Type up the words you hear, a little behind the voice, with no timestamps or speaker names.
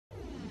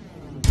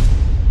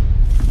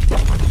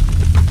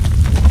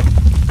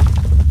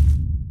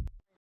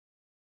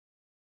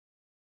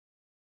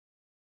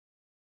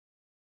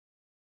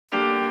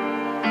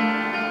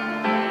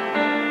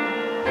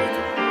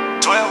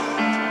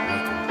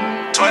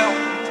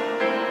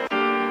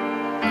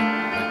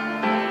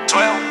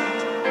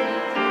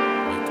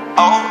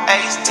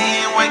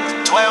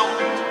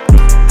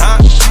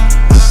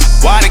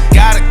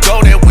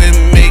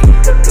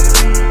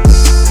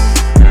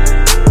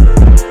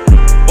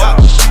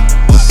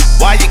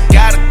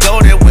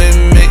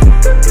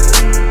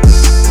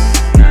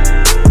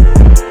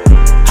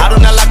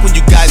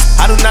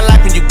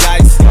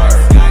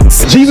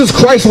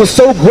Christ was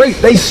so great,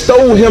 they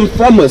stole him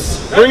from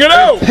us. Bring it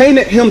out.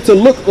 Painted him to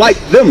look like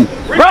them.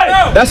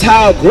 Right. That's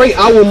how great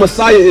our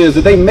Messiah is,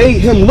 that they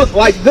made him look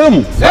like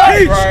them.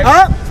 Right.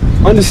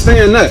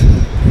 Understand that.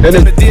 And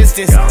in the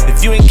distance,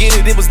 if you ain't get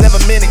it, it was never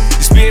meant it.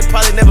 The spirit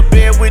probably never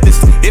bear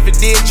witness. If it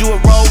did, you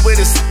would roll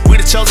with us. We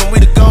the chosen, we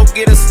the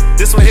go-getters.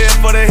 This one here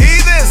for the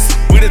heathens.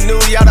 We the new,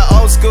 y'all the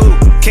old school.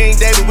 King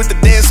David with the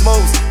dance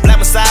moves. Black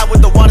Messiah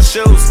with the water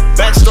shoes.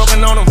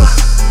 Backstroking on him.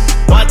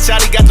 Watch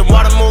out, he got the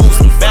water moves.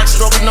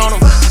 Backstroking on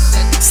him.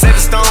 Set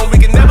the stone, we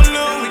can never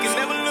lose. We can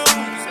never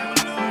lose.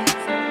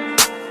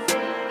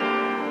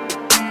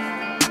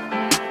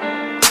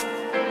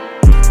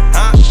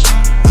 Huh?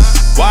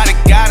 Why they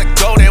gotta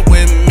go there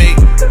with me?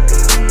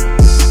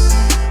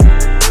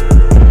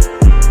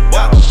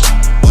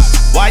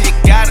 Why you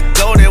gotta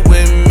go there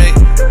with me?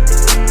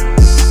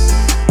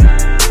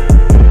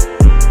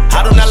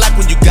 I do not like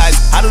when you guys,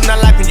 I do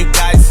not like when you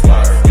guys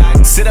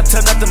sit up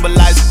to nothing but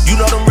lies. You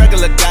know them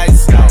regular guys.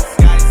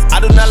 I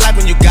do not like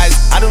when you guys,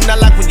 I do not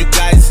like when you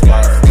guys.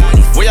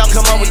 Where y'all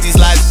come up with these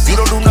lies? You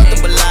don't do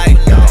nothing but lie.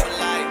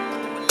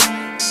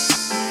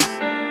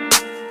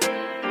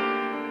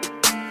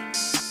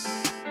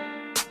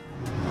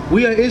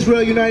 We are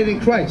Israel united in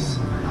Christ.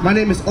 My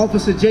name is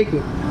Officer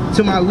Jacob.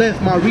 To my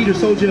left, my reader,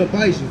 Soldier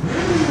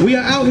Abijah. We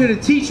are out here to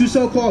teach you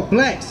so-called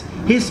blacks,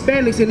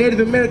 Hispanics, and Native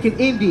American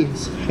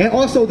Indians, and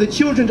also the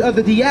children of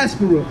the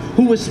diaspora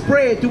who was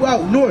spread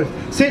throughout North,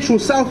 Central,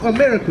 South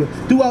America,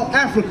 throughout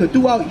Africa,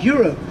 throughout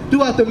Europe,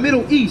 throughout the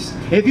Middle East.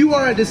 If you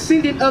are a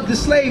descendant of the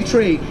slave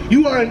trade,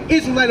 you are an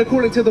Israelite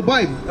according to the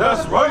Bible.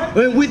 That's right.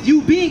 And with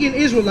you being an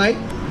Israelite,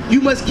 you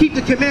must keep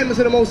the commandments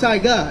of the Most High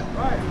God.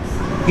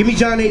 Give me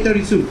John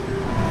 8:32.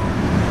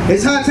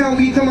 It's high time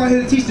we come out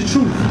here to teach the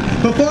truth.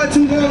 For far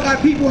too long, our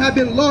people have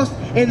been lost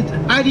in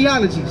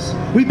ideologies.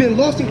 We've been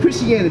lost in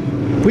Christianity.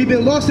 We've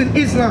been lost in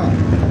Islam.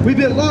 We've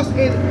been lost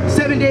in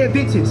Seventh-day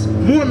Adventists,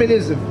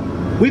 Mormonism.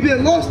 We've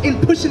been lost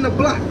in pushing the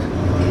block.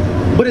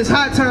 But it's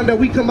high time that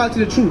we come back to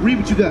the truth. Read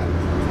what you got.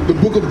 The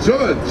book of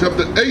John,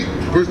 chapter 8,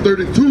 verse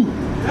 32.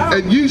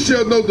 And ye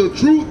shall know the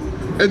truth,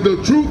 and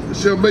the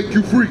truth shall make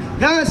you free.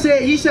 God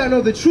said, ye shall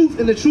know the truth,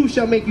 and the truth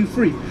shall make you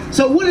free.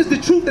 So what is the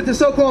truth that the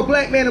so-called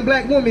black man and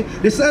black woman,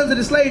 the sons of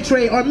the slave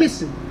trade, are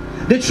missing?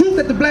 The truth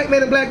that the black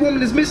man and black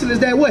woman is missing is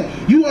that what?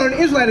 You are an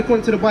Israelite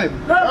according to the Bible.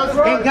 That's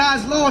right. And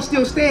God's laws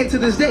still stand to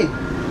this day.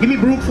 Give me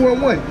Baruch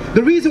 4:1.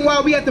 The reason why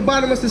we at the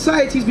bottom of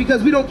society is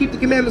because we don't keep the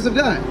commandments of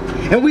God.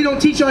 And we don't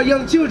teach our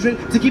young children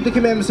to keep the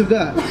commandments of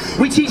God.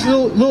 We teach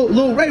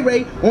little Ray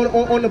Ray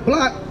on the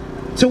block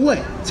to what?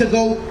 To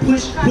go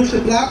push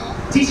the block.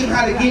 Teach him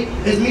how to get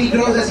as many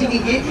girls as he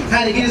can get,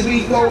 how to get as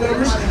many phone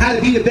numbers, how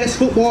to be the best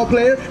football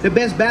player, the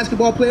best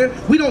basketball player.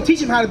 We don't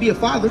teach him how to be a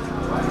father.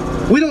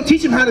 We don't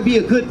teach him how to be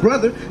a good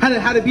brother,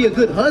 how to be a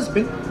good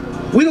husband.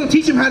 We don't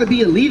teach him how to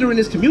be a leader in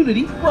his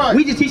community. Right.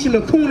 We just teach him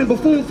to coon and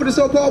buffoon for the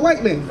so-called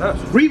white man.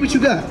 Read what you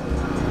got.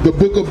 The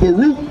book of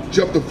Baruch,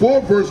 chapter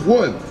 4, verse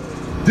 1.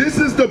 This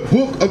is the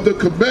book of the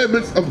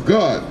commandments of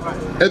God,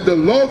 and the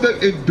law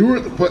that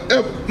endureth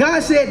forever.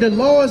 God said the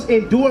laws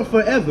endure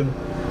forever.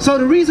 So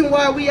the reason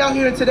why we out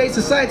here in today's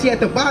society at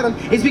the bottom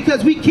is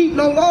because we keep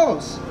no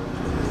laws.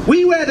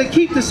 We rather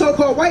keep the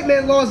so-called white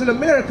man laws in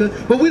America,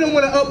 but we don't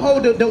want to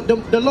uphold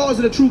the laws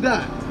of the true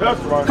God. That's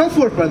right. Come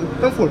forth, brother.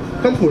 Come forth.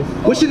 Come forth.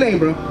 What's your name,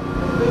 bro?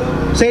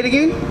 Say it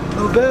again.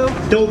 Novell.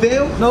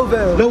 Dovell?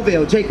 Novell.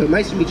 Novell. Jacob.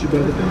 Nice to meet you,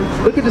 brother.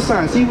 Look at the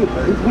sign. See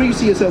where you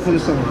see yourself on the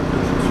sign.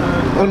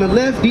 On the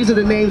left, these are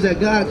the names that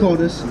God called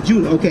us.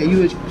 Judah. Okay,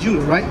 you is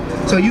Judah, right?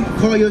 So you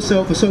call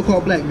yourself a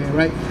so-called black man,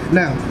 right?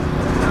 Now,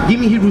 give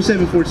me Hebrews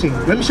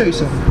 7:14. Let me show you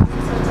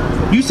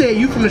something. You say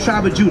you from the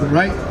tribe of Judah,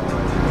 right?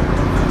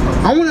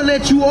 I want to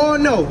let you all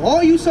know,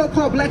 all you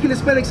so-called black and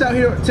Hispanics out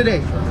here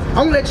today, I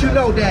want to let you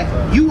know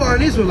that you are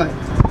an Israelite.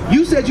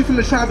 You said you're from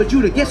the tribe of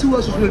Judah. Guess who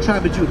else was from the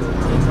tribe of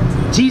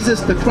Judah?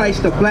 Jesus the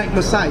Christ, the black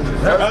Messiah.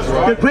 That's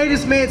right. The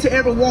greatest man to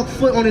ever walk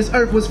foot on this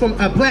earth was from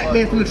a black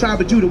man from the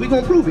tribe of Judah. We're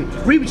going to prove it.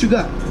 Read what you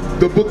got.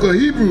 The book of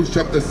Hebrews,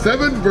 chapter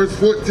 7, verse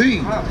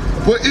 14.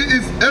 For it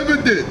is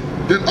evident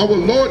that our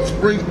Lord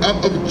sprang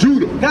out of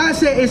Judah. God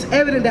said it's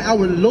evident that our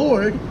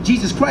Lord,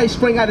 Jesus Christ,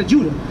 sprang out of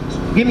Judah.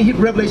 Give me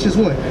Revelations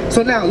 1.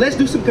 So now, let's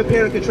do some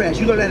compare and contrast.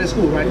 You learned that in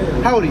school, right?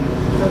 How old are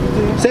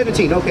you?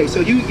 17. Okay, so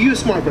you're a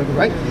smart brother,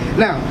 right?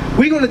 Now,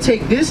 we're going to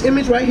take this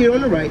image right here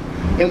on the right,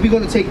 and we're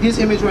going to take this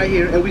image right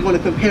here, and we're going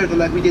to compare them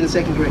like we did in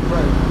 2nd grade.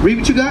 Read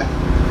what you got.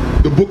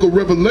 The book of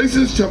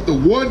Revelations, chapter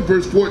 1,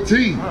 verse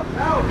 14.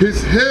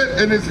 His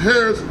head and his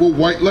hairs were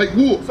white like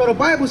wool. So the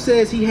Bible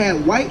says he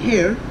had white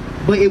hair,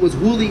 but it was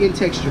woolly in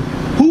texture.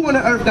 Who on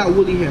the earth got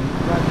woolly hair?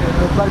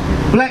 Black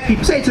people. Black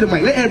people. Say it to the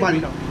mic. Let everybody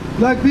know.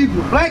 Black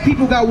people. Black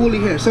people got woolly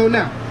hair. So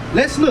now,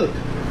 let's look.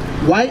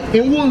 White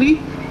and woolly,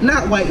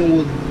 not white and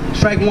woolly.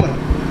 Strike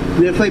 1.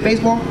 You ever play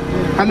baseball?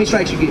 How many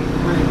strikes you get?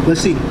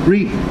 Let's see.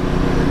 Read.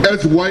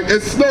 As white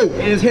as snow.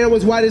 And his hair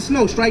was white as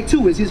snow. Strike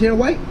 2. Is his hair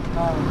white?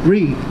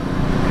 Read.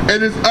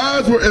 And his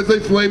eyes were as a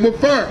flame of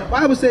fire. The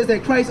Bible says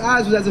that Christ's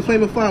eyes was as a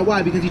flame of fire.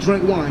 Why? Because he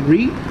drank wine.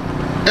 Read.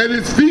 And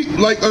his feet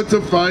like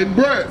unto fine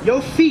brass.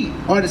 Your feet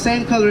are the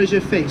same color as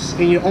your face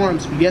and your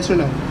arms, yes or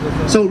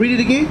no? So read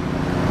it again.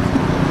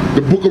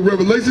 The book of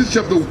Revelation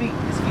chapter 1.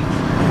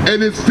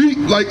 And his feet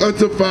like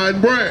unto fine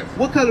brass.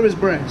 What color is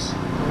brass?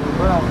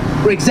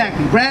 Brown.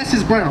 Exactly, brass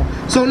is brown.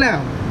 So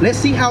now, let's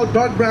see how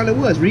dark brown it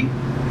was, read.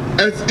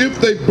 As if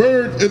they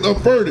burned in a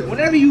furnace.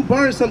 Whenever you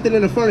burn something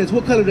in a furnace,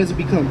 what color does it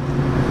become?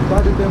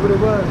 Darker than what it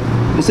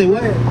was. You say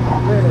what?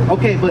 Red.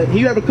 Okay, but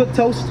you ever cook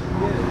toast?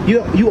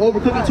 Yeah. You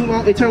overcook it too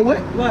long, it turn what?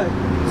 Black.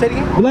 Say it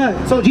again?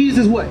 Black. So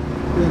Jesus is what?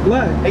 It's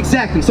black.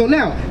 Exactly. So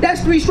now,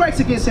 that's 3 strikes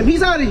against him.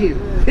 He's out of here.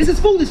 This is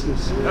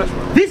foolishness. That's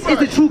right. This is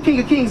the true King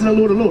of Kings and the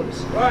Lord of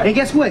Lords. Right. And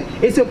guess what?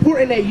 It's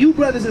important that you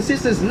brothers and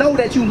sisters know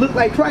that you look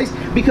like Christ,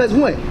 because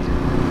what?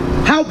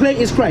 How great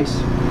is Christ?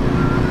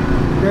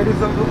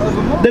 Greatest of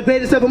them all. The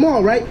greatest of them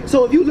all, right?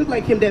 So if you look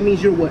like him, that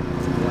means you're what?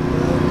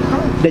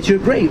 That you're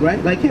great,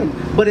 right? Like him.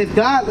 But if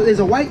God is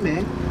a white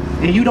man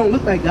and you don't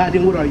look like God,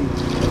 then what are you?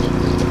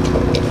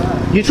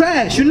 You're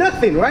trash. You're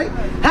nothing, right?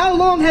 How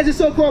long has the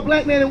so-called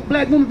black man and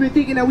black woman been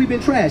thinking that we've been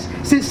trash?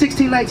 Since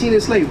 1619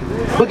 in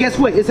slavery. But guess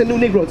what? It's a new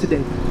Negro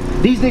today.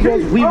 These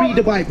Negroes, we read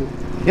the Bible.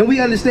 And we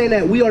understand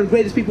that we are the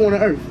greatest people on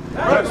the earth.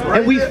 Right.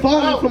 And we've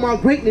fallen from our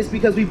greatness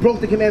because we broke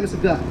the commandments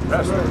of God.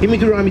 That's right. Give me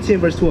Deuteronomy 10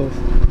 verse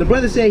 12. The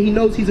brother said he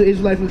knows he's an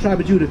Israelite from the tribe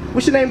of Judah.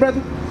 What's your name,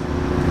 brother?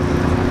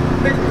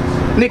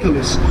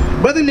 Nicholas.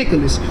 Brother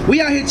Nicholas,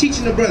 we out here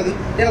teaching the brother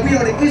that we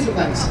are the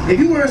Israelites. If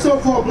you were a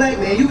so-called black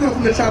man, you come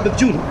from the tribe of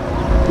Judah.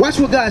 Watch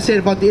what God said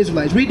about the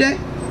Israelites. Read that.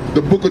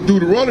 The book of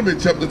Deuteronomy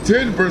chapter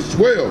 10 verse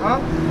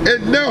 12.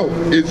 And now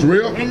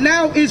Israel. And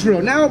now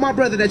Israel. Now my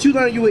brother that you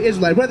learned you were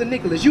Israelite. Brother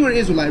Nicholas, you are an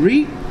Israelite.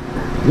 Read.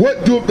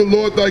 What doeth the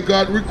Lord thy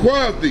God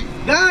require of thee?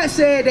 God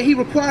said that he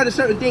required a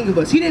certain thing of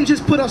us. He didn't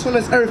just put us on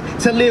this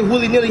earth to live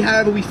willy-nilly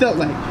however we felt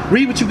like.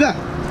 Read what you got.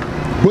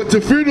 But to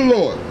fear the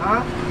Lord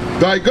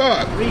thy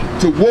God,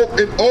 to walk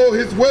in all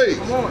his ways,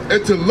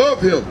 and to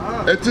love him,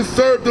 and to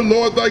serve the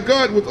Lord thy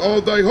God with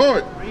all thy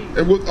heart,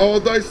 and with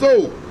all thy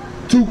soul,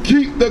 to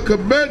keep the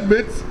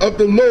commandments of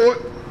the Lord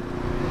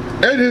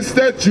and his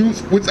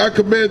statutes, which I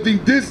command thee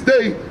this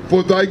day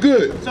for thy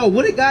good. So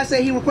what did God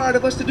say he required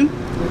of us to do? To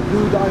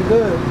do thy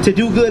good. To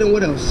do good, and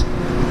what else?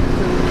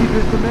 Keep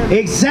his commandments.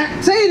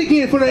 Exact. Say it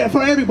again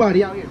for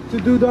everybody out here. To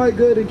do thy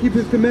good and keep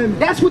his commandments.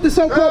 That's what the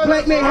so-called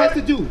black man has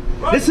to do.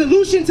 The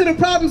solution to the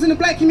problems in the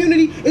black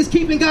community is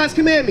keeping God's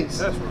commandments.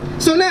 That's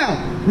right. So now,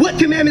 what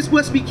commandments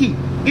must we keep?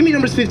 Give me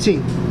Numbers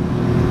 15.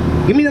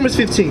 Give me Numbers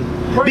 15.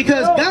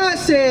 Because God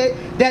said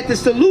that the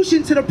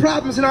solution to the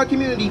problems in our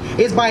community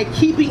is by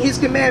keeping his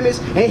commandments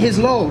and his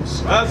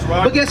laws. That's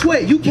right. But guess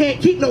what? You can't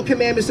keep no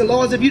commandments and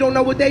laws if you don't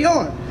know what they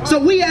are. So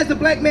we as the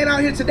black man out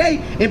here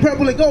today in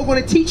purple and gold are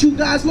going to teach you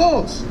God's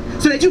laws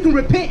so that you can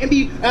repent and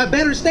be a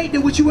better state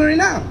than what you are in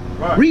now.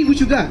 Right. Read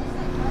what you got.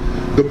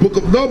 The book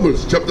of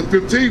Numbers chapter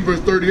 15 verse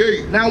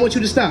 38. Now I want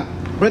you to stop.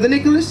 Brother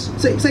Nicholas,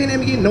 say your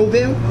name again.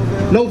 Novell?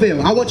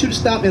 Novell. I want you to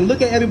stop and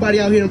look at everybody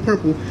out here in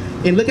purple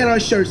and look at our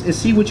shirts and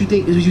see what you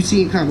think you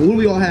see in common. What do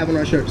we all have on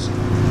our shirts?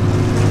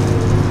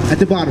 At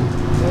the bottom.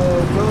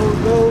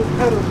 Gold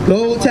petals.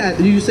 Gold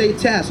tassels. You say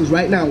tassels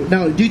right now.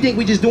 Now, do you think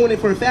we're just doing it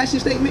for a fashion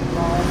statement?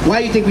 Why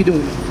do you think we're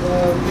doing it?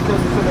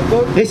 Because it's in the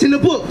book. It's in the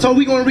book, so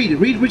we're going to read it.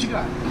 Read what you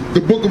got. The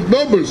book of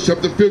Numbers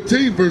chapter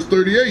 15 verse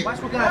 38.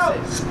 Watch what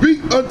God says.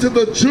 Speak unto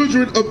the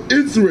children of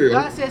Israel,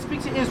 God says,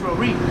 speak to Israel.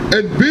 Read.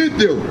 and bid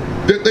them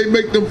that they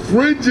make them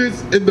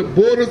fringes in the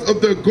borders of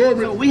their So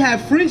garments we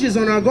have fringes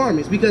on our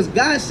garments because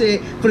God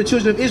said for the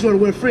children of Israel to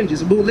wear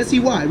fringes. But let's see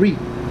why. Read.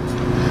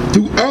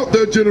 throughout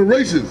their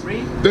generations,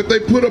 Read. that they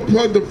put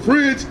upon the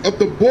fringe of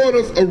the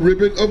borders a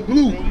ribbon of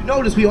blue. And you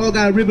notice we all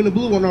got a ribbon of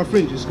blue on our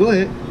fringes. Go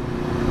ahead.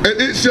 And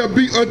it shall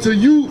be unto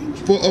you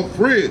for a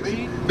fringe,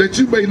 Read. that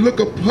you may look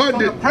upon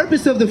So it. the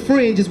purpose of the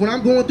fringe is when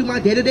I'm going through my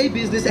day-to-day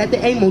business at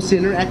the Amos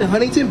Center, at the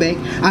Huntington Bank,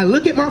 I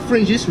look at my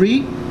fringes,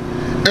 read.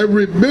 And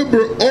remember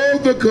all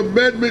the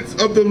commandments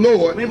of the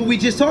Lord. Remember, we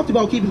just talked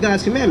about keeping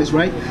God's commandments,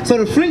 right? So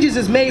the fringes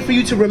is made for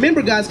you to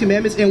remember God's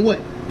commandments and what?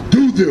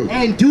 Do them.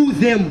 And do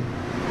them.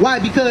 Why?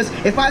 Because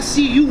if I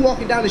see you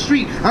walking down the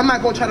street, I'm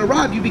not going to try to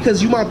rob you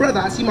because you my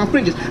brother. I see my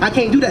fringes. I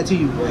can't do that to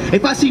you.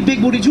 If I see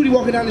Big Booty Judy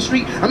walking down the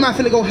street, I'm not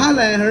finna go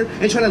holler at her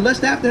and try to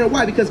lust after her.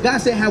 Why? Because God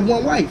said have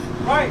one wife.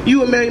 Right.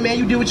 You a married man,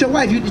 you deal with your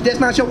wife. That's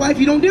not your wife,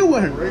 you don't deal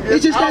with her.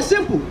 It's just that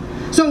simple.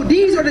 So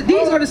these are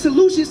the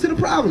solutions to the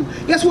problem.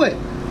 Guess what?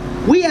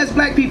 We as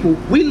black people,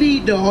 we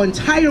lead the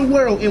entire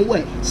world in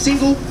what?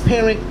 Single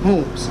parent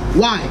homes.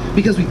 Why?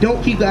 Because we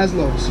don't keep God's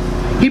laws.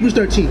 Hebrews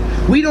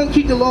 13. We don't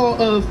keep the law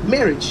of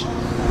marriage.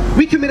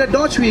 We commit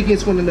adultery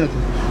against one another.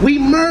 We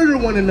murder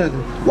one another.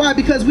 Why?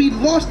 Because we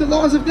lost the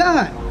laws of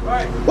God.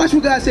 Right. Watch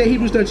what God said in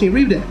Hebrews 13.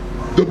 Read that.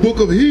 The book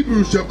of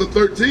Hebrews chapter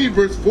 13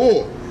 verse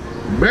 4.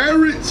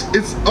 Marriage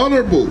is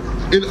honorable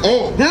in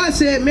all. God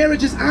said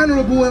marriage is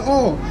honorable in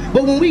all.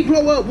 But when we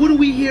grow up, what do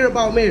we hear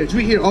about marriage?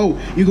 We hear, oh,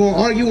 you're going to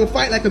argue and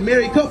fight like a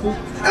married couple.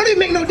 That don't even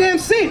make no damn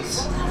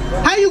sense.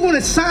 How you going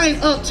to sign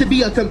up to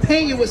be a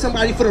companion with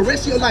somebody for the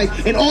rest of your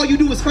life and all you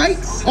do is fight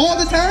all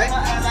the time?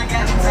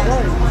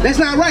 That's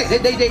not right.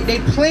 They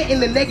plant in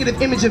the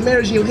negative image of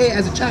marriage in your head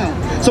as a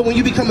child. So when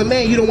you become a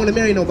man, you don't want to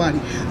marry nobody.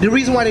 The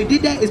reason why they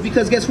did that is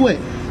because guess what?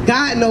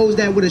 God knows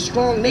that with a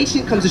strong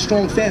nation comes a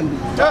strong family.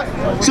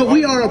 So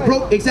we are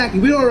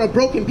a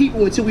broken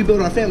people until we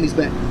build our families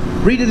back.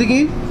 Read it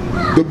again.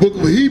 The book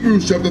of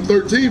Hebrews chapter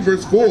 13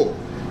 verse 4.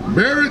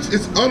 Marriage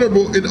is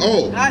honorable in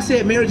all. I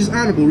said marriage is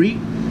honorable. Read.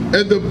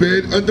 And the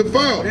bed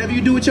undefiled. Whatever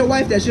you do with your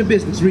wife, that's your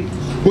business. Read.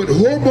 But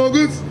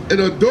whoremongers and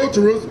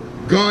adulterers,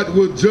 God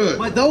will judge.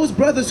 But those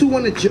brothers who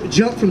want to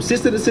jump from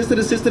sister to sister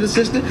to sister to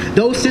sister,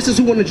 those sisters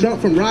who want to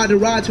jump from rod to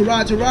rod to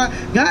rod to rod,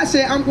 God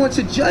said, I'm going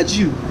to judge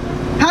you.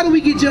 How do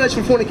we get judged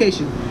for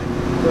fornication?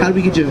 How do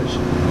we get judged?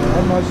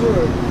 I'm not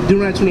sure.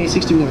 Deuteronomy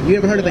 28:61. You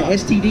ever heard of an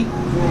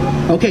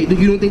STD? Okay,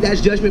 you don't think that's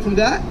judgment from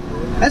God?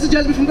 That's a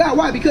judgment from God.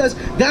 Why? Because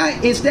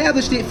God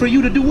established it for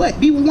you to do what?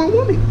 Be with one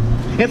woman.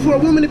 And for a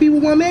woman to be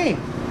with one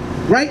man.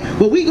 Right?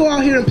 But we go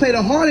out here and play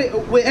the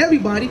hard with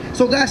everybody.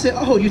 So God said,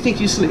 oh, you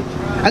think you slick?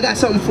 I got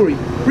something for you.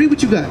 Read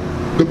what you got.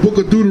 The book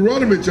of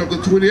Deuteronomy chapter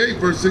 28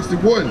 verse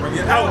 61.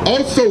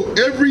 Also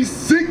every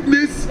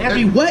sickness.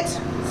 Every what?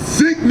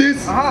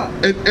 Sickness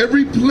and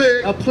every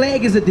plague. A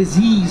plague is a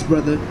disease,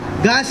 brother.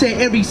 God said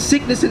every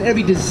sickness and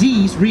every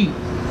disease, read.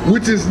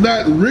 Which is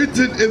not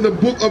written in the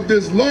book of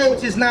this law.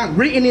 Which is not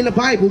written in the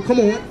Bible. Come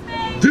on.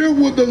 Then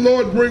will the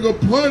Lord bring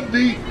upon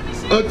thee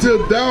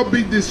until thou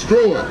be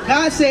destroyed.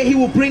 God said he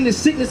will bring the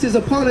sicknesses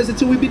upon us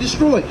until we be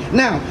destroyed.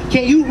 Now,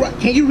 can you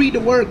read the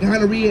word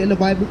gonorrhea in the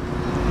Bible?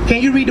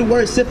 Can you read the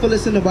word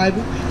syphilis in the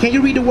Bible? Can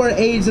you read the word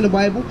AIDS in the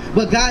Bible?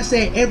 But God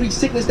said every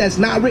sickness that's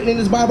not written in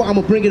this Bible, I'm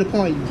going to bring it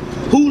upon you.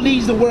 Who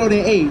leads the world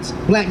in AIDS?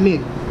 Black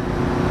men.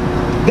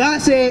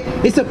 God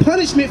said it's a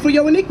punishment for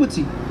your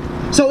iniquity.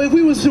 So if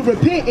we was to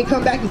repent and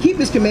come back and keep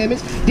his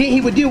commandments, then he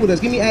would deal with us.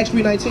 Give me Acts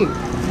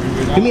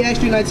 3:19. Give me Acts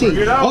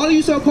 3:19. All of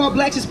you so-called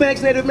blacks,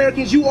 Hispanics, Native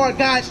Americans, you are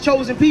God's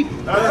chosen people.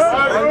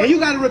 And you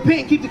got to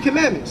repent and keep the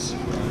commandments.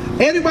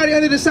 Everybody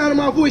under the sound of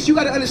my voice, you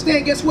got to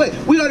understand, guess what?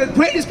 We are the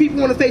greatest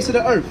people on the face of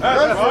the earth.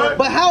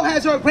 But how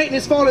has our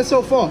greatness fallen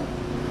so far?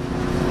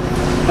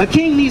 A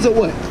king needs a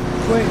what?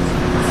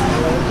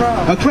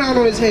 A crown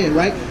on his head,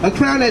 right? A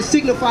crown that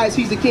signifies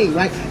he's the king,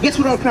 right? Guess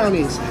what our crown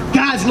is?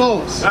 God's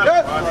laws.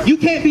 You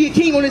can't be a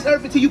king on this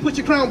earth until you put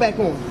your crown back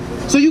on.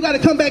 So you got to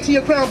come back to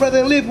your crown, brother,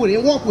 and live with it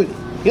and walk with it.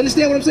 You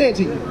understand what I'm saying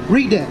to you?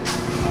 Read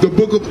that. The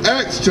book of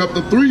Acts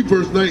chapter 3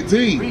 verse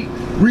 19. Read.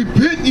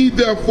 Repent ye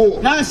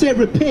therefore. God said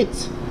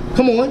repent.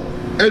 Come on.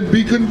 And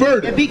be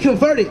converted. And be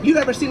converted. You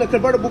ever seen a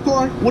convertible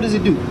car? What does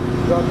it do?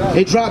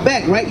 It drop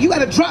back, right? You got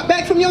to drop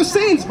back from your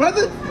sins,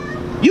 brother.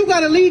 You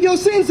got to leave your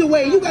sins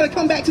away. You got to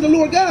come back to the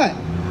Lord God.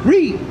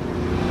 Read.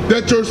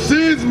 That your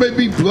sins may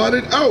be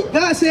blotted out.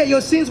 God said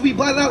your sins will be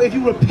blotted out if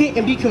you repent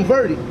and be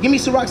converted. Give me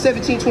Sirach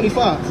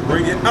 17:25.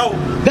 Bring it out.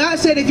 God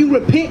said if you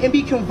repent and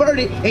be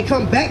converted and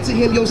come back to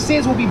him, your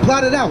sins will be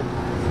blotted out.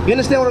 You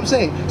understand what I'm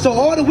saying? So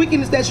all the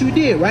wickedness that you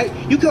did, right?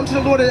 You come to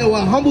the Lord with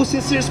a humble,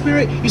 sincere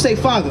spirit. You say,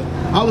 Father,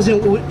 I was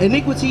in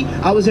iniquity.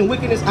 I was in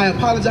wickedness. I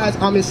apologize.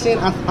 I'm in sin.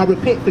 I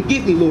repent.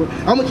 Forgive me, Lord.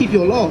 I'm going to keep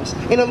your laws.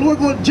 And the Lord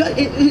going to judge.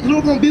 The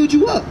Lord going to build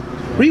you up.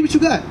 Read what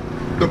you got.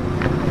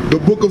 The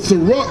book of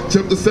Sirach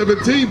chapter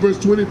 17 verse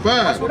 25.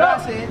 That's what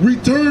God said.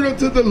 Return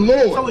unto the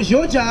Lord. So it's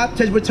your job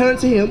to return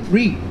to him.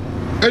 Read.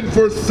 And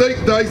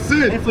forsake thy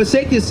sin. And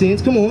forsake your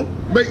sins. Come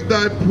on. Make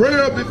thy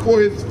prayer before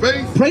his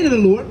face. Pray to the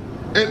Lord.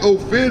 And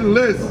offend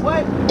less.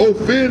 What?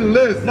 Offend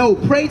less. No,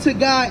 pray to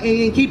God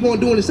and keep on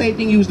doing the same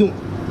thing you was doing.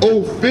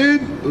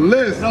 Offend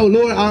less. No,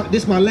 Lord,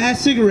 this is my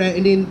last cigarette,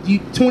 and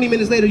then 20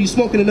 minutes later you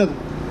smoking another.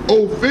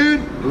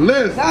 Offend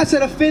less. God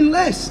said offend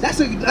less.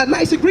 That's a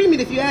nice agreement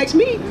if you ask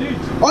me.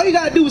 All you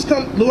gotta do is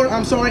come, Lord,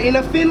 I'm sorry, and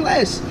offend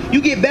less. You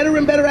get better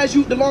and better as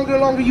the longer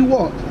and longer you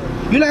walk.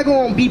 You're not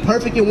gonna be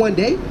perfect in one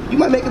day. You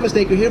might make a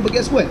mistake here, but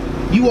guess what?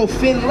 You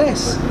offend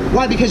less.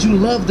 Why? Because you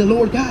love the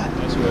Lord God.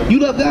 You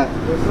love God?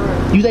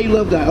 You say you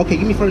love God. Okay,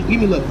 give me love.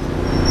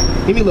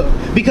 Give me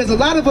love. Because a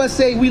lot of us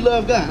say we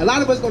love God. A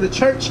lot of us go to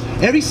church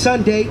every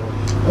Sunday,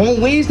 on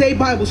Wednesday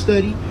Bible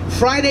study,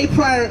 Friday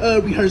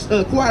choir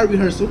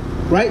rehearsal,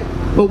 right?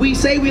 But we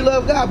say we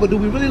love God, but do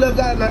we really love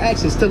God in our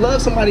actions? To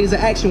love somebody is an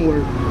action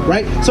word,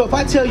 right? So if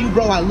I tell you,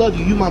 bro, I love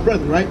you, you my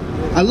brother, right?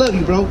 I love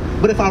you, bro.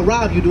 But if I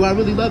rob you, do I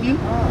really love you?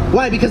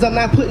 Why? Because I'm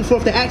not putting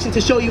forth the action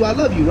to show you I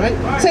love you,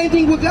 right? Same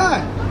thing with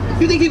God.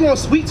 You think you're going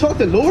to sweet talk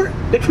the Lord,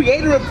 the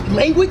creator of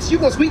language? You're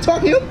going to sweet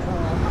talk him?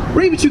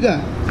 Read what you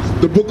got.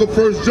 The book of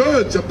 1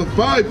 John chapter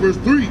 5 verse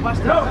 3.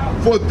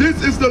 For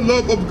this is the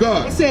love of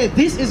God. It said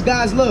this is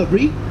God's love,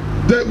 read.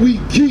 That we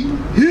keep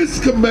his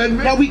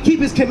commandments. That we keep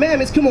his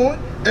commandments, come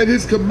on. And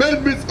his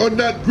commandments are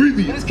not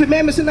grievous. And his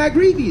commandments are not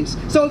grievous.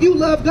 So if you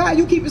love God,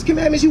 you keep his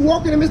commandments, you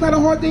walk in them, it's not a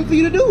hard thing for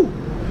you to do.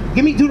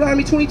 Give me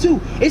Deuteronomy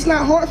 22. It's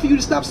not hard for you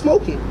to stop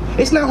smoking.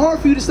 It's not hard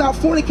for you to stop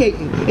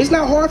fornicating. It's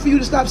not hard for you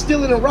to stop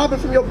stealing and robbing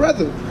from your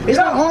brother. It's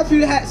not hard for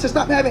you to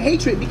stop having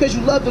hatred because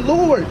you love the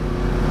Lord.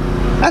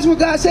 That's what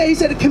God said. He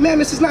said the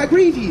commandments is not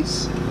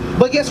grievous.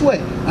 But guess what?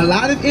 A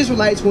lot of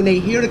Israelites, when they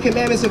hear the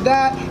commandments of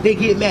God, they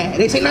get mad.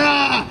 They say,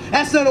 nah,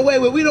 that's not the way.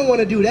 We don't want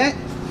to do that.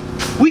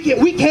 We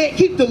can't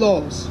keep the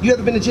laws. You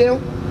ever been to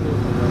jail?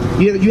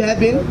 You have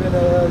been? I've been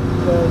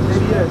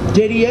JDS.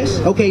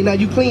 JDS? Okay, now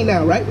you clean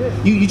now, right?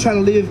 You trying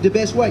to live the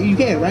best way you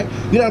can, right?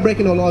 You're not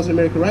breaking no laws in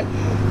America, right?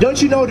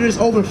 Don't you know there's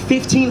over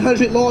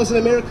 1,500 laws in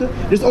America?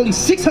 There's only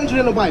 600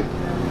 in the Bible.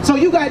 So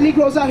you got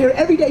Negroes out here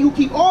every day who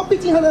keep all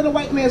 1,500 of the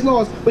white man's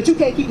laws, but you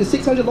can't keep the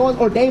 600 laws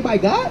ordained by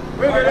God?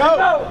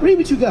 Read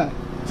what you got.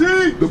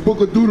 See, the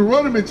book of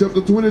Deuteronomy chapter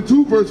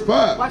 22 verse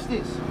 5. Watch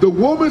this. The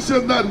woman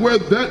shall not wear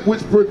that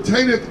which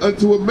pertaineth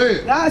unto a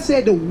man. God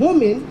said the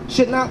woman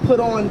should not put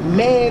on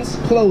man's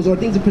clothes or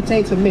things that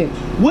pertain to men.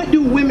 What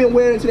do women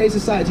wear in today's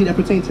society that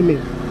pertain to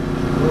men?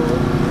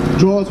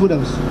 Drawers, what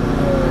else?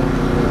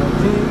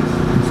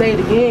 Jeans. Say it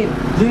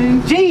again.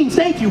 Jeans. Jeans,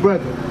 thank you,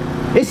 brother.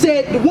 It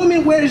said the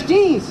woman wears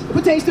jeans. It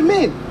pertains to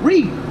men.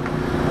 Read.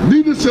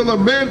 Neither shall a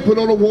man put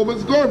on a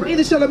woman's garment.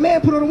 Neither shall a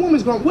man put on a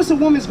woman's garment. What's a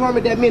woman's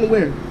garment that men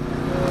wear?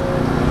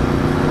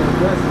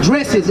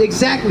 Dresses,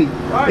 exactly.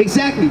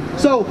 Exactly.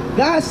 So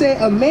God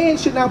said a man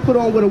should not put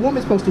on what a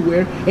woman's supposed to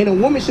wear, and a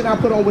woman should not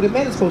put on what a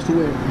man is supposed to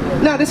wear.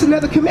 Now, this is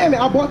another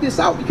commandment. I brought this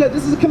out because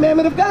this is a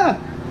commandment of God.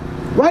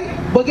 Right?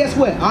 But guess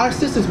what? Our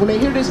sisters, when they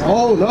hear this,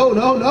 oh,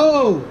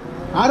 no.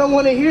 I don't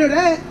want to hear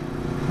that.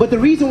 But the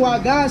reason why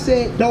God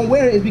said don't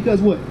wear it is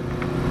because what?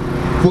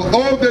 For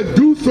all that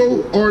do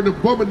so are an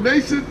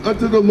abomination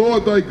unto the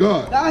Lord thy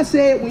God. God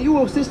said when you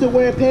were a sister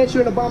wearing pants,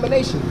 you're an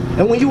abomination.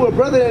 And when you were a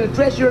brother in a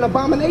dress, you're an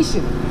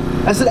abomination.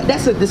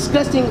 That's a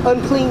disgusting,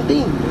 unclean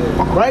thing,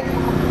 right?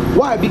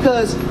 Why?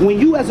 Because when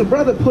you as a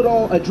brother put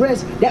on a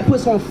dress, that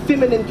puts on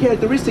feminine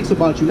characteristics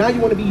about you. Now you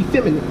want to be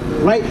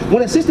feminine, right?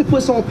 When a sister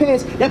puts on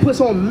pants, that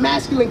puts on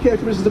masculine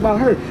characteristics about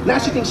her. Now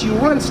she thinks she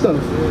runs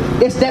stuff.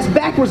 That's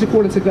backwards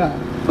according to God.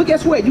 But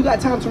guess what? You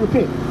got time to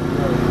repent.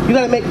 You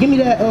gotta give me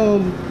that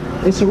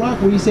in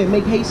Sirach where he said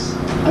make haste.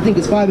 I think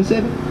it's 5 and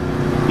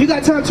 7. You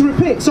got time to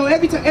repent. So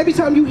every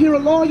time you hear a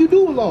law, you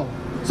do a law.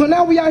 So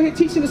now we out here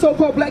teaching the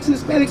so-called blacks and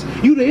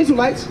Hispanics, you the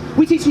Israelites,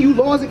 we teaching you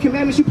laws and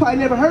commandments you probably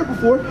never heard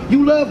before.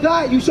 You love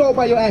God, you show it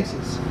by your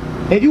actions.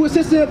 If you a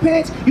sister in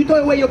pants, you throw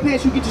away your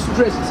pants, you get you some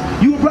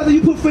dresses. You a brother, you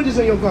put fringes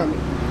on your garment.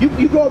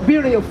 You grow a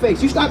beard on your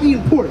face. You stop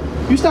eating pork.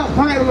 You stop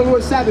buying on the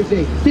Lord's Sabbath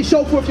day to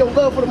show forth your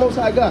love for the Most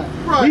High God.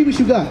 Right. Read what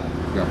you got.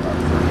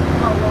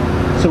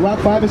 Sirach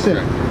 5 and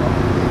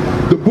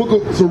 7. The book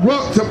of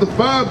Sirach chapter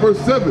 5 verse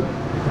 7.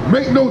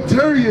 Make no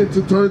tarrying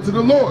to turn to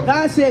the Lord.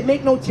 God said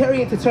make no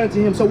tarrying to turn to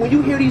him. So when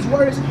you hear these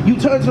words, you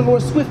turn to the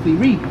Lord swiftly.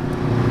 Read.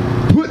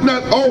 Put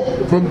not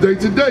off from day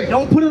to day.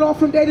 Don't put it off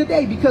from day to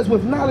day, because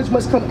with knowledge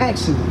must come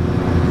action.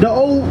 The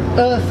old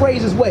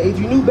phrase is what? If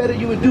you knew better,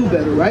 you would do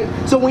better, right?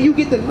 So when you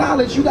get the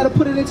knowledge, you got to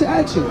put it into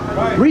action.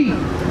 Right. Read.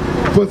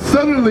 For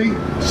suddenly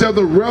shall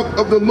the wrath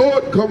of the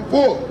Lord come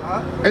forth,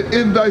 and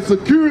in thy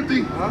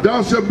security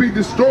thou shalt be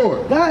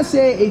destroyed. God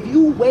said if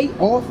you wait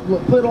off,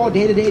 put on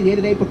day to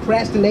day,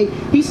 procrastinate,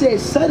 he said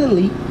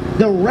suddenly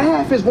the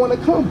wrath is going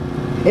to come.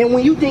 And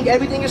when you think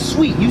everything is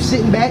sweet, you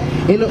sitting back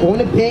on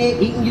the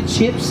bed, eating your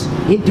chips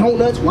and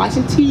donuts,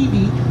 watching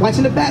TV,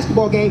 watching the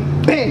basketball game,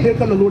 bam, here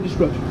come the Lord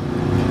destruction.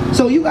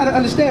 So you got to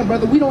understand,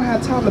 brother, we don't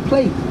have time to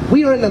play.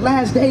 We are in the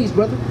last days,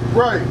 brother.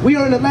 Right. We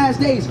are in the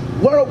last days.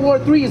 World War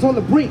III is on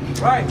the brink.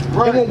 Right.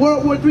 And when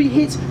World War III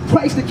hits,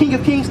 Christ the King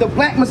of Kings, the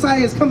black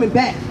Messiah is coming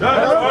back.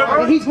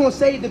 And he's going to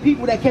save the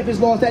people that kept his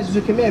laws, statutes,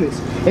 and commandments.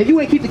 If you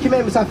ain't keep the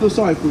commandments, I feel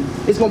sorry for you.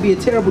 It's going to be a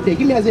terrible day.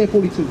 Give me Isaiah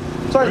 42.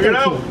 Sorry,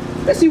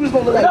 13. Let's see what it's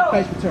going to look like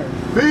when Christ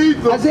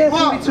returns. Isaiah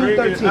 42,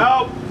 13.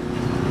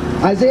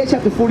 Isaiah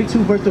chapter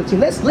 42, verse 13.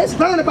 Let's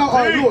learn about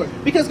our Lord.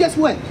 Because guess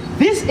what?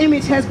 This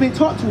image has been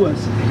taught to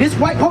us.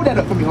 Hold that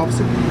up for me,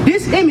 officer.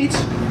 This image,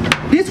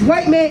 this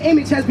white man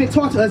image has been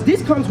taught to us.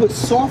 This comes with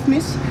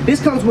softness.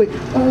 This comes with,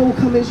 oh,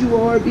 come as you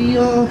are, be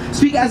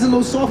speak as a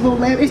little soft little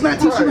lamb. It's not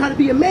teaching you how to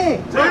be a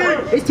man.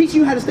 It's teaching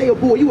you how to stay a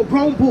boy. You a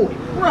grown boy.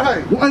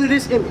 Right. Under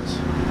this image.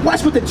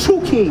 Watch what the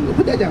true king,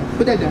 put that down,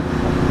 put that down.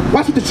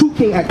 Watch what the true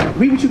king act like.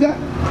 Read what you got.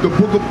 The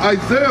book of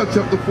Isaiah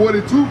chapter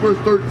 42 verse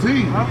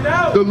 13.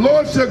 The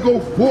Lord shall go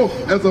forth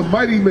as a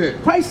mighty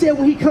man. Christ said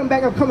when he come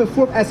back, I'm coming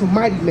forth as a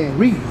mighty man.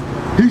 Read.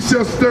 He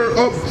shall stir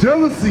up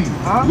jealousy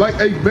like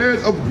a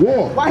man of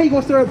war. Why he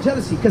gonna stir up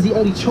jealousy? Because he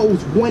only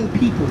chose one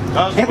people.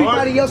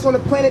 Everybody else on the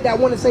planet that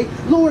want to say,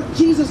 Lord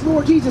Jesus,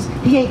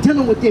 he ain't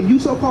dealing with them. You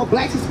so-called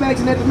blacks, Hispanics,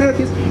 and Native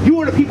Americans, you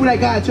are the people that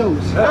God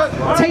chose.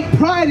 Take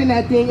pride in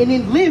that thing and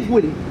then live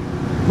with it.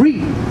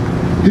 Read.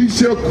 He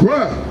shall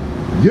cry,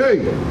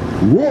 yea,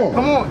 war.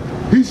 Come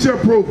on. He shall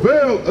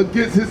prevail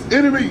against his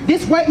enemy.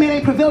 This white man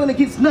ain't prevailing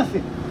against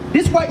nothing.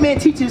 This white man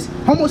teaches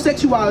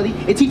homosexuality.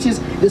 It teaches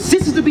the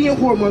sisters to be in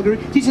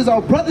whoremonger. It teaches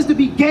our brothers to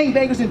be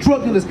gangbangers and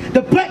drug dealers.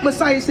 The black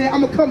Messiah said,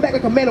 I'm going to come back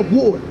like a man of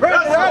war.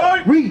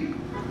 Right. Read.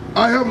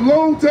 I have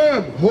long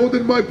time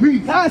holding my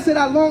peace. God said,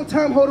 I long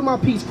time holding my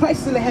peace.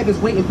 Christ is in the heavens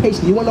waiting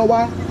patiently. You want to know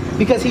why?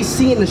 Because he's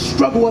seeing the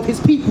struggle of his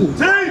people.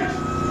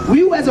 Well,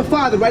 you as a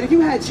father, right? If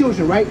you had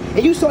children, right,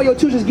 and you saw your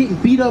children getting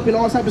beat up and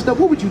all type of stuff,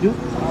 what would you do?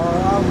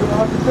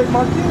 I protect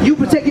my kids. You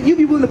protect it. You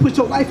be willing to put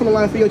your life on the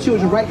line for your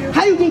children, right?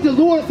 How do you think the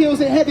Lord feels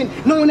in heaven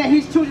knowing that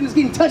his children is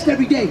getting touched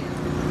every day?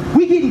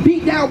 We getting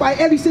beat down by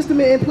every system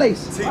in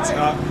place.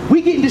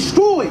 We getting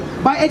destroyed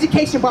by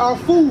education, by our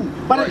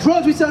food, by the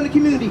drugs we sell in the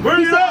community.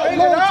 He said, a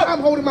long time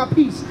holding my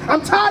peace.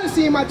 I'm tired of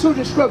seeing my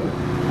children struggle.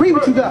 Read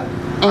what you got.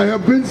 I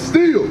have been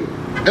still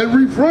and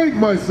refrained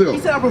myself. He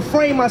said I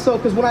refrain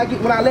myself because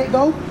when I let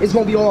go, it's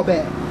gonna be all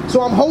bad.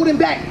 So I'm holding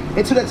back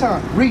until that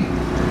time. Read.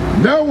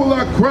 Now will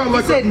I cry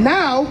like he said,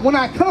 now when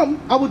I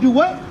come, I will do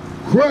what?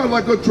 Cry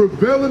like a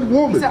travailing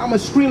woman. He said I'm gonna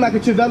scream like a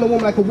travailing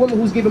woman, like a woman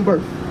who's giving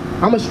birth.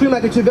 I'm gonna scream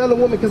like a travailing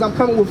woman because I'm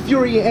coming with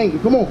fury and anger.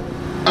 Come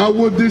on. I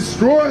will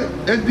destroy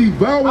and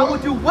devour. I will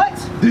do what?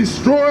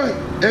 Destroy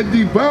and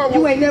devour.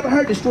 You ain't never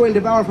heard destroy and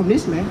devour from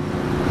this man.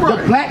 Right.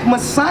 The black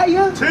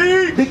Messiah,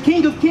 the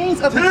King of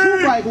Kings of the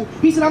true Bible.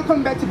 He said, I'm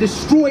coming back to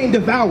destroy and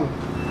devour.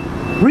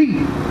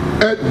 Read.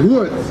 At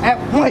once.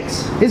 At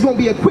once. It's going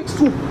to be a quick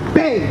swoop.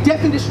 Bang.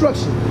 Death and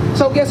destruction.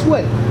 So guess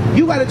what?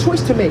 You got a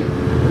choice to make.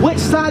 Which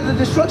side of the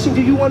destruction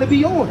do you want to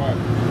be on?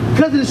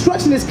 Because the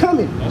destruction is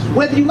coming,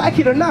 whether you like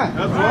it or not.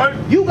 That's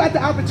right. You got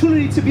the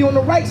opportunity to be on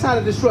the right side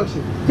of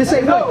destruction. To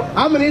say, what?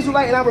 I'm an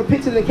Israelite and I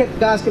repented and kept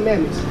God's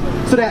commandments.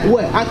 So that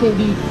what? I can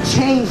be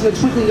changed in the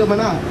twinkling of an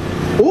eye.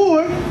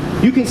 Or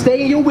you can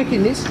stay in your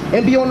wickedness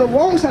and be on the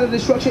wrong side of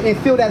destruction and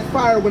feel that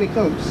fire when it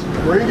comes.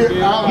 Bring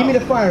it out. Give me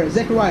the fire,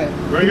 Zechariah.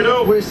 Bring it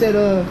out. Where it said,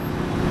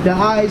 the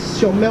eyes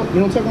shall melt.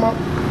 You know what I'm talking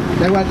about?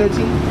 Zechariah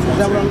 13? Is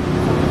that what I'm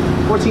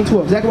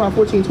 14:12. Zechariah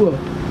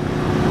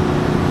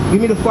 14:12.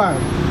 Give me the fire.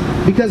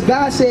 Because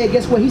God said,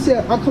 guess what? He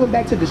said, I'm coming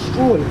back to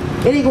destroy.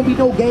 It ain't going to be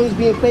no games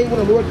being played when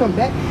the Lord come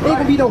back. It ain't going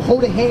to be no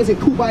holding hands and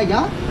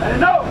kumbaya.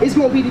 It's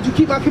going to be, did you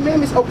keep my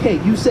commandments? Okay,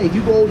 you saved.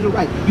 You go over the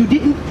right. You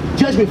didn't,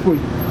 judgment for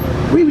you.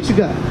 Read what you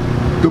got.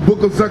 The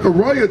book of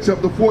Zechariah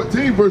chapter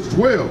 14 verse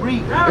 12.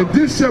 Read. And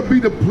this shall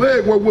be the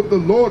plague wherewith the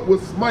Lord will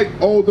smite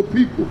all the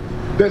people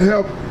that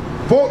have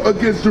fought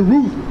against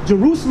Jerusalem.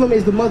 Jerusalem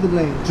is the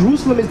motherland.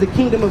 Jerusalem is the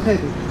kingdom of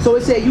heaven. So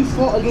it said you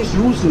fought against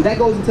Jerusalem. That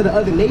goes into the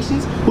other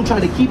nations who try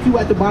to keep you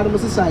at the bottom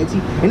of society.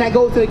 And that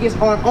goes against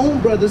our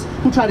own brothers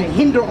who try to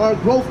hinder our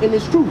growth in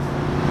this truth.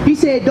 He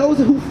said those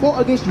who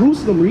fought against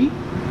Jerusalem, read.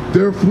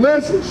 Their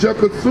flesh shall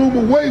consume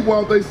away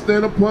while they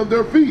stand upon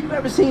their feet. You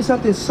ever seen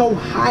something so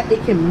hot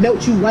it can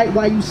melt you right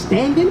while you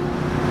standing?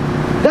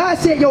 God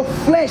said your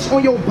flesh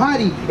on your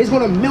body is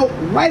going to melt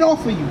right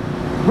off of you.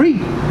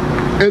 Read.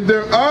 And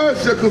their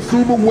eyes shall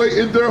consume away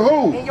in their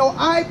holes. And your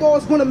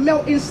eyeballs going to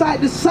melt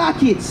inside the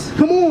sockets.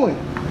 Come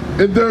on.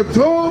 And their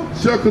tongue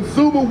shall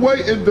consume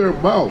away in their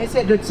mouth. It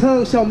said their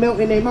tongue shall melt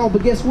in their mouth.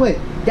 But guess what?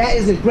 That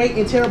is a great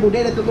and terrible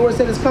day that the Lord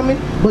said is coming.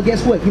 But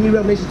guess what? Give me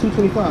Revelation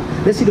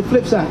 2:25. Let's see the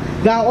flip side.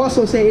 God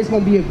also said it's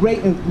going to be a great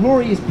and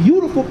glorious,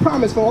 beautiful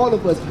promise for all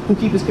of us who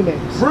keep his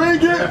commandments.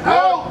 Bring it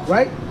out.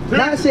 Right?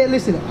 God said,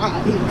 listen,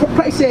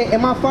 Christ said, in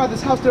my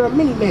Father's house there are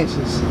many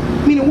mansions.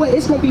 Meaning what?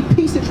 It's going to be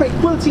peace and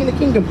tranquility in the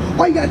kingdom.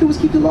 All you got to do is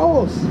keep the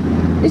laws.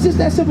 It's just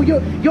that simple.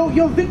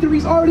 Your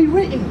victory's already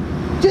written.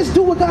 Just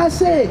do what God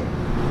said.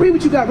 Read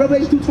what you got.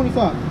 Revelation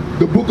 2:25.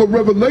 The book of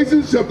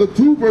Revelation chapter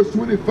 2 verse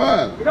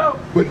 25.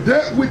 But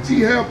that which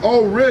ye have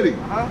already,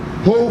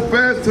 hold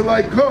fast till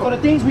I come. So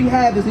the things we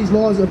have is these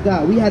laws of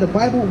God. We had a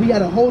Bible. We had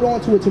to hold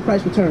on to it till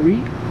Christ's return.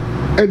 Read.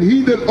 And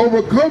he that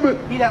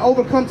overcometh, he that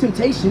overcome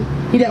temptation,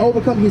 he that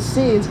overcome his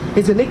sins,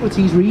 his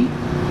iniquities, read.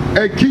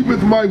 And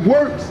keepeth my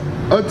works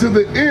unto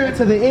the end.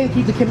 To the end,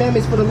 keep the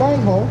commandments for the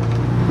long haul.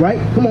 Right?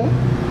 Come on.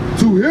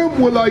 To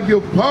him will I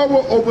give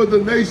power over the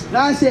nations.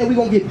 God said we're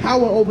going to get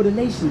power over the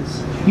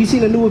nations. You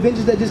seen the new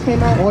Avengers that just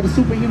came out? All the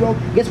superhero?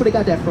 Guess where they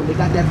got that from? They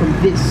got that from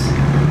this.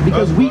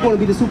 Because we're going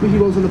to be the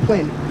superheroes on the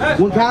planet.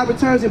 When God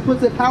returns and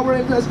puts the power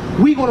in us,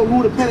 we're going to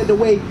rule the planet the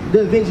way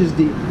the Avengers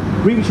did.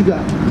 Read what you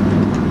got.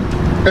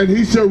 And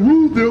he shall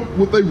rule them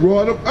with a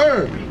rod of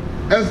iron.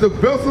 As the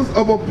vessels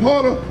of a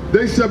potter,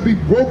 they shall be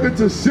broken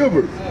to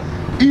shivers,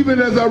 even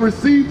as I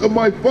received of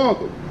my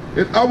Father.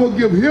 And I will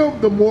give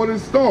him the morning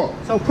star.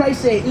 So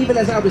Christ said, even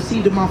as I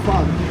received of my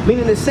Father.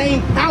 Meaning the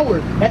same power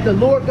that the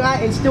Lord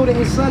God instilled in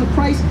his Son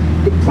Christ,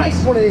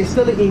 Christ wanted to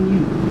instill it in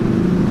you.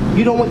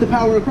 You don't want the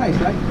power of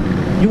Christ, right?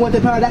 You want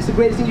the power, that's the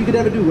greatest thing you could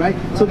ever do, right?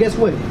 So guess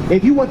what?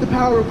 If you want the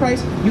power of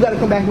Christ, you got to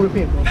come back and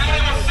repent, bro.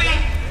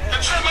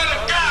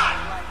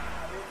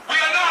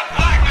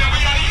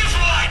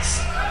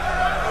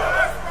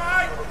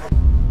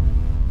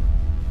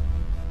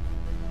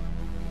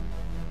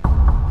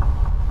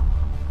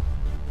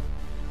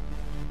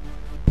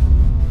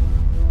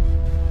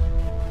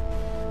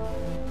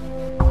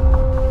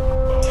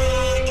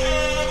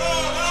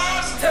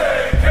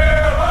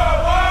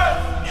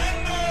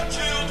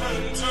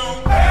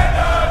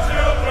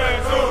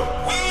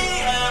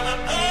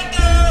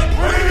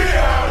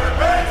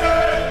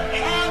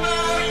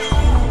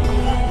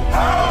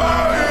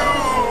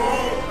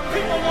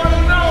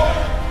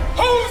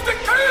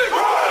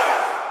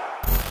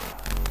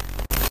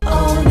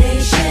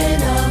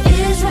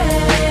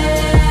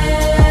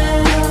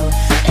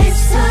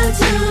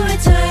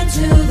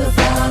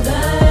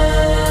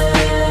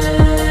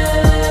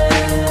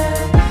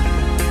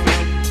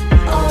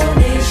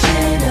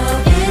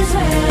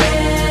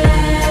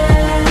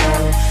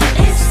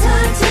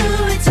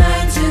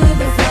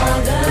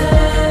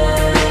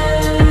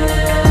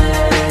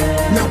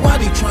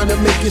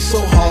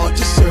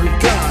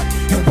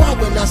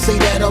 say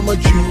that I'm a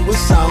Jew, it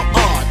sound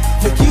odd.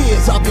 For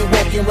years I've been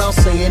walking around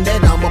saying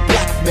that I'm a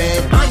black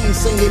man. I ain't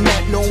saying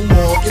that no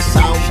more, it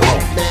sounds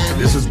wrong, man.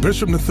 This is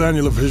Bishop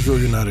Nathaniel of Israel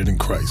United in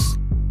Christ.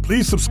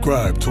 Please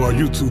subscribe to our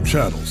YouTube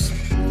channels.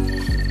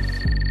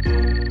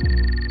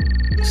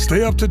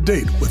 Stay up to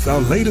date with our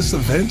latest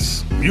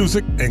events,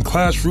 music, and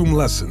classroom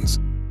lessons.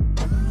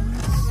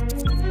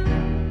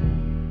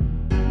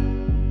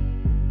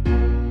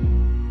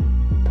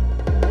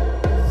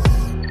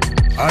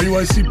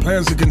 IUIC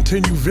plans to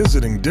continue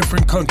visiting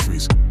different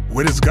countries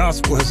where this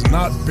gospel has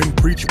not been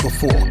preached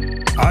before.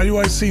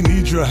 IUIC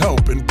needs your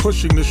help in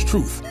pushing this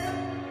truth.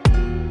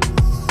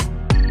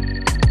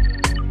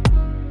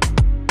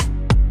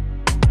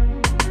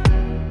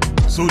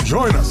 So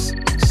join us.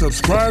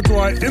 Subscribe to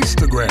our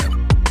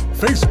Instagram,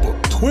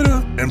 Facebook,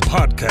 Twitter, and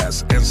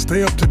podcasts, and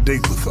stay up to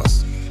date with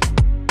us.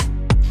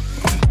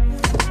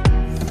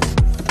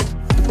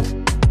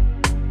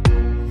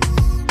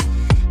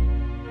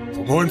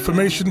 For more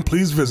information,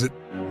 please visit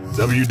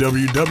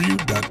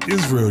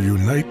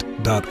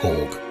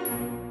www.israelunite.org.